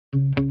Yeah.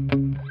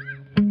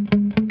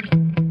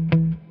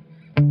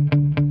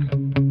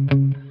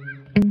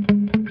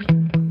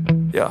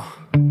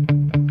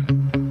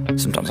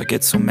 Sometimes I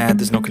get so mad,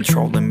 there's no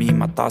controlling me.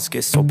 My thoughts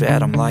get so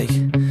bad, I'm like,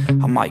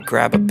 I might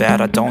grab a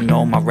bat, I don't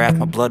know. My wrath,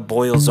 my blood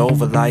boils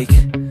over like,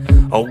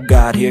 oh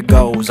God, here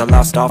goes. I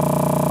lost all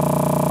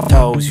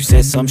toes. You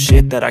said some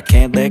shit that I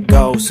can't let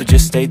go, so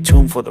just stay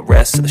tuned for the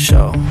rest of the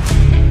show.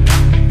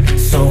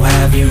 So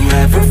have you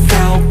ever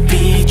felt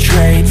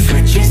betrayed?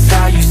 Switches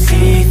how you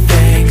see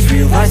things,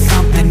 realize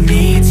something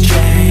needs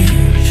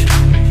change.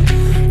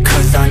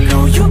 Cause I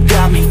know you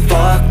got me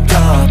fucked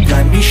up,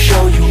 let me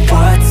show you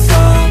what's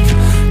up.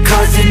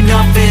 Cause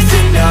enough is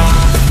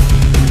enough.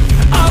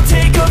 I'll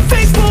take a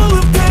face full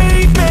of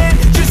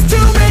pavement just to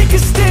make a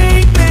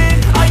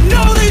statement. I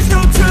know there's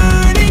no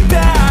turning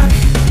back.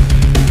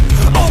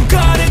 Oh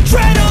God,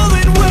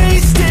 adrenaline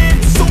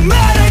wasted, so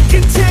mad I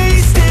can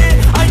taste it.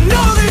 I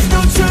know there's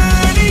no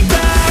turning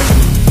back.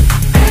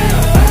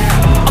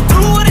 I'll do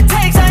what it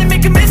takes, I ain't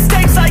making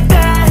mistakes like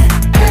that.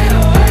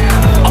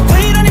 I'll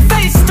play it on your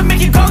face to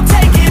make you go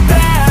take it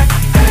back.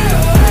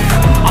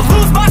 I'll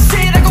lose my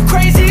shit, I go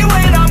crazy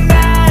when I'm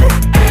mad.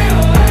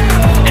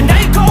 And now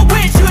you go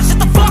wish you would shut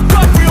the fuck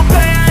up real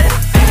bad.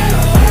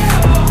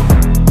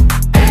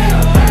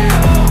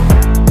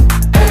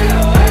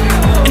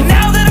 And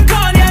now that I'm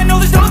gone, yeah, I know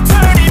there's no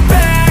turning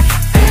back.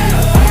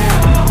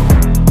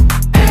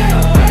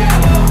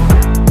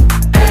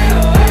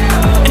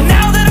 And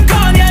now that I'm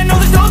gone, yeah, I know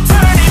there's no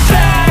turning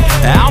back.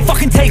 I don't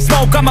fucking take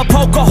smoke, I'ma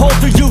poke a hole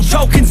through you,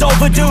 choking's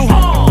overdue.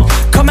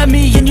 Come at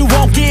me and you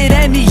won't get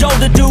any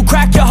older, dude.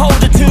 Crack your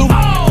holder too.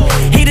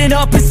 Heating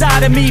up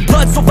inside of me,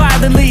 blood so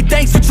violently.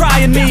 Thanks for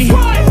trying me.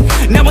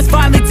 Now it's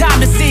finally time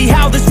to see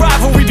how this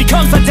rivalry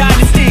becomes a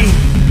dynasty.